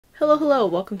Hello, hello,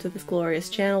 welcome to this glorious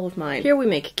channel of mine. Here we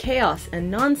make chaos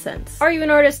and nonsense. Are you an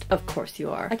artist? Of course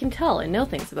you are. I can tell I know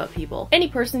things about people. Any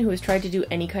person who has tried to do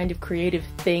any kind of creative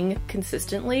thing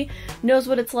consistently knows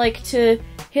what it's like to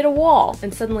hit a wall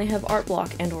and suddenly have art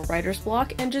block and or writer's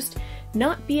block and just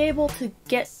not be able to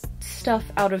get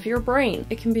stuff out of your brain.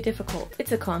 It can be difficult.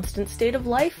 It's a constant state of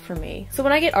life for me. So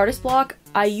when I get artist block,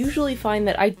 I usually find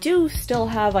that I do still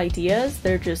have ideas,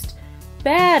 they're just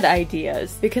bad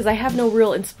ideas because I have no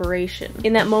real inspiration.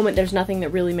 In that moment, there's nothing that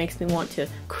really makes me want to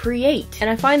create. And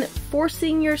I find that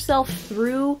forcing yourself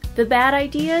through the bad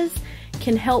ideas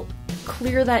can help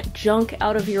clear that junk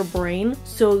out of your brain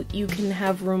so you can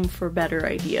have room for better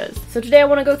ideas. So today I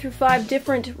want to go through 5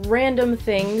 different random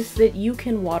things that you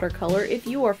can watercolor if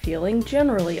you are feeling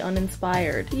generally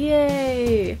uninspired.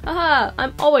 Yay! Haha!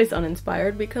 I'm always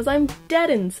uninspired because I'm dead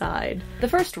inside. The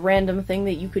first random thing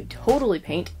that you could totally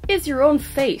paint is your own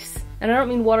face. And I don't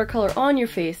mean watercolor on your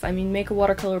face, I mean make a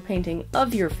watercolor painting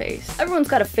of your face. Everyone's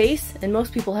got a face, and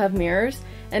most people have mirrors,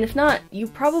 and if not, you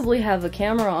probably have a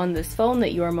camera on this phone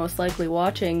that you are most likely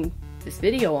watching this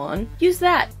video on. Use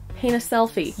that! Paint a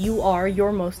selfie. You are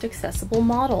your most accessible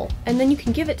model. And then you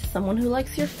can give it to someone who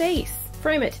likes your face.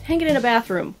 Frame it, hang it in a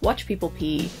bathroom, watch people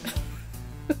pee.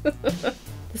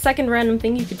 The second random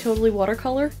thing you could totally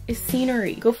watercolor is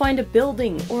scenery. Go find a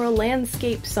building or a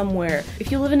landscape somewhere. If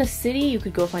you live in a city, you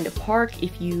could go find a park.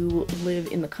 If you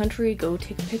live in the country, go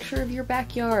take a picture of your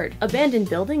backyard. Abandoned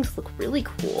buildings look really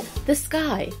cool. The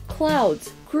sky,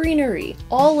 clouds, greenery,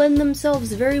 all lend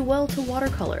themselves very well to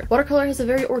watercolor. Watercolor has a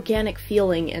very organic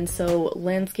feeling, and so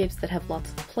landscapes that have lots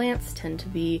of plants tend to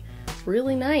be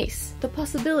really nice. The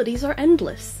possibilities are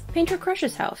endless. Paint your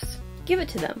crush's house. Give it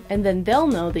to them, and then they'll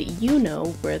know that you know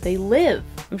where they live.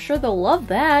 I'm sure they'll love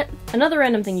that. Another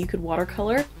random thing you could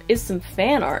watercolor is some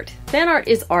fan art. Fan art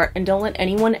is art, and don't let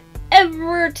anyone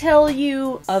ever tell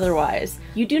you otherwise.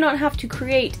 You do not have to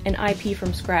create an IP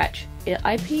from scratch.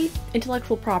 IP?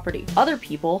 Intellectual property. Other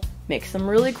people make some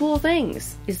really cool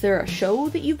things. Is there a show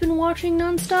that you've been watching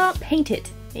nonstop? Paint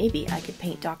it. Maybe I could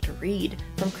paint Dr. Reed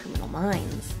from Criminal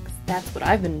Minds. That's what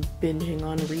I've been binging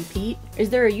on repeat. Is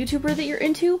there a YouTuber that you're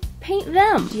into? Paint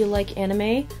them! Do you like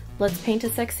anime? Let's paint a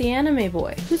sexy anime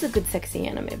boy. Who's a good sexy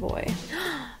anime boy?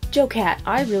 Joe Cat.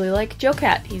 I really like Joe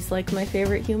Cat. He's like my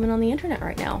favorite human on the internet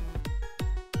right now.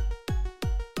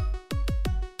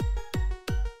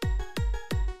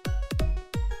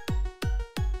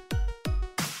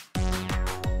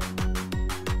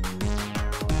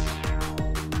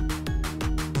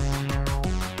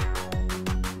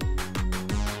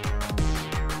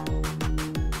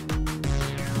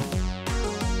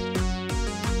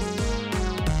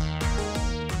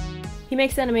 He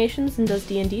makes animations and does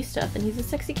D&D stuff, and he's a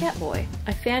sexy cat boy.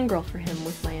 I fangirl for him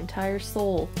with my entire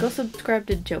soul. Go subscribe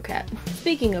to Joe Cat.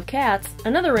 Speaking of cats,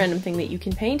 another random thing that you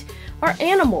can paint are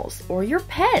animals, or your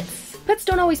pets. Pets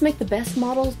don't always make the best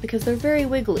models because they're very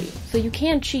wiggly, so you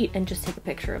can cheat and just take a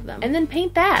picture of them. And then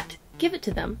paint that! Give it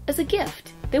to them as a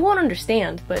gift. They won't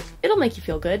understand, but it'll make you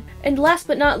feel good. And last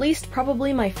but not least,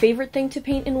 probably my favorite thing to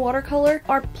paint in watercolor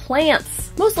are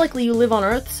plants. Most likely you live on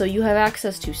Earth, so you have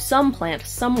access to some plant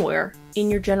somewhere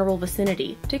in your general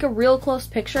vicinity. Take a real close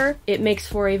picture, it makes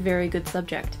for a very good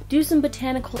subject. Do some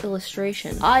botanical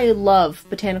illustration. I love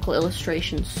botanical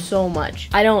illustration so much.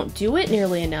 I don't do it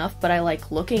nearly enough, but I like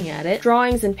looking at it.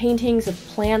 Drawings and paintings of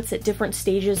plants at different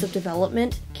stages of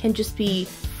development can just be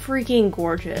freaking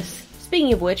gorgeous.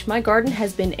 Speaking of which, my garden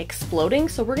has been exploding,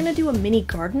 so we're gonna do a mini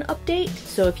garden update.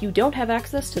 So if you don't have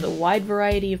access to the wide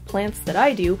variety of plants that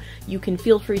I do, you can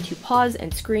feel free to pause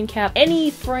and screen cap any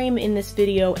frame in this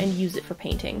video and use it for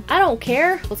painting. I don't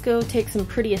care. Let's go take some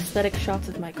pretty aesthetic shots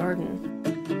of my garden.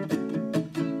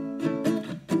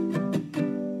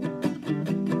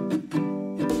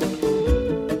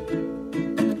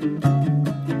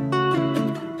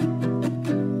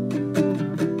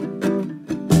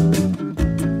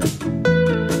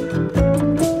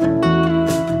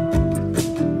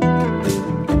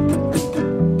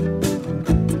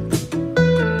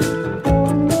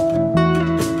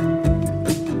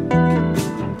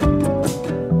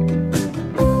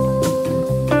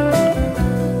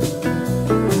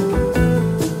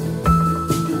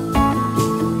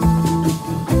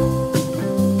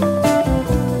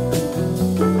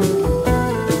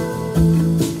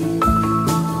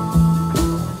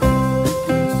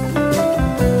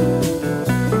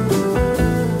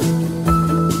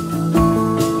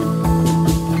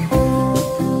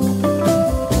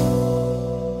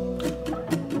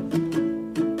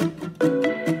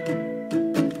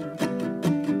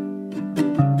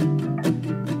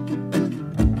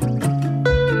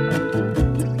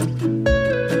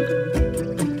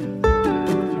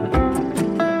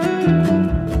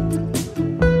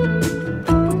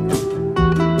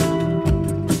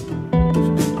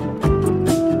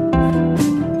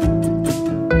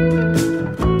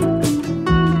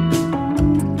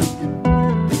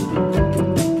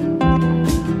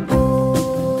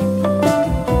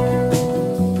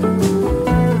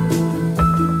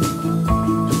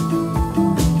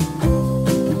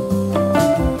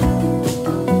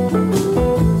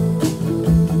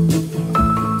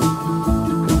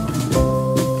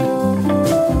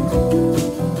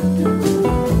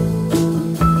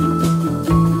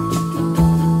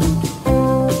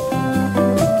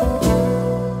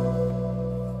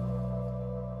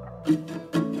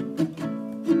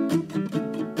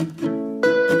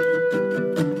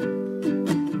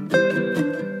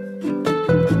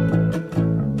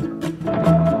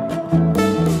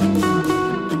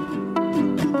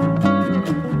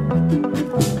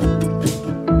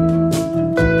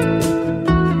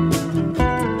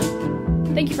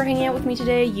 Thank you for hanging out with me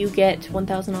today. You get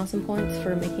 1,000 awesome points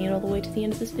for making it all the way to the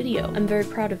end of this video. I'm very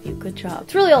proud of you. Good job.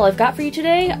 That's really all I've got for you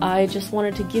today. I just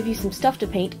wanted to give you some stuff to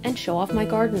paint and show off my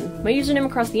garden. My username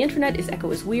across the internet is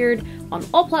echoisweird on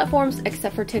all platforms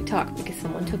except for TikTok because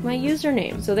someone took my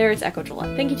username. So there, it's Echo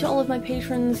Gillette. Thank you to all of my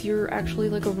patrons. You're actually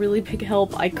like a really big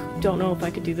help. I don't know if I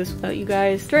could do this without you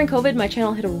guys. During COVID, my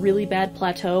channel hit a really bad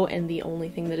plateau, and the only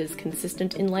thing that is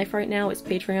consistent in life right now is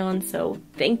Patreon, so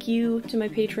thank you to my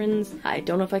patrons. I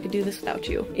don't know if I could do this without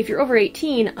you. If you're over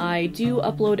 18, I do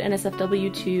upload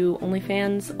NSFW to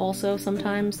OnlyFans also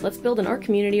sometimes. Let's build an art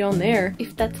community on there,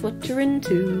 if that's what you're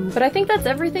into. But I think that's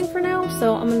everything for now,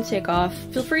 so I'm gonna take off.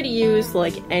 Feel free to use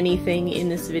like anything in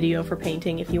this video for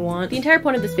painting if you want. The entire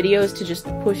point of this video is to just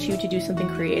push you to do something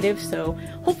creative, so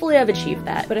hopefully I've achieved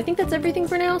that. But I think that's everything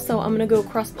for now, so I'm gonna go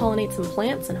cross-pollinate some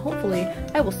plants, and hopefully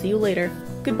I will see you later.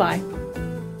 Goodbye.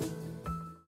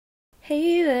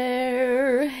 Hey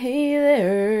there, hey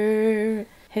there,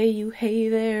 hey you, hey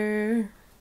there.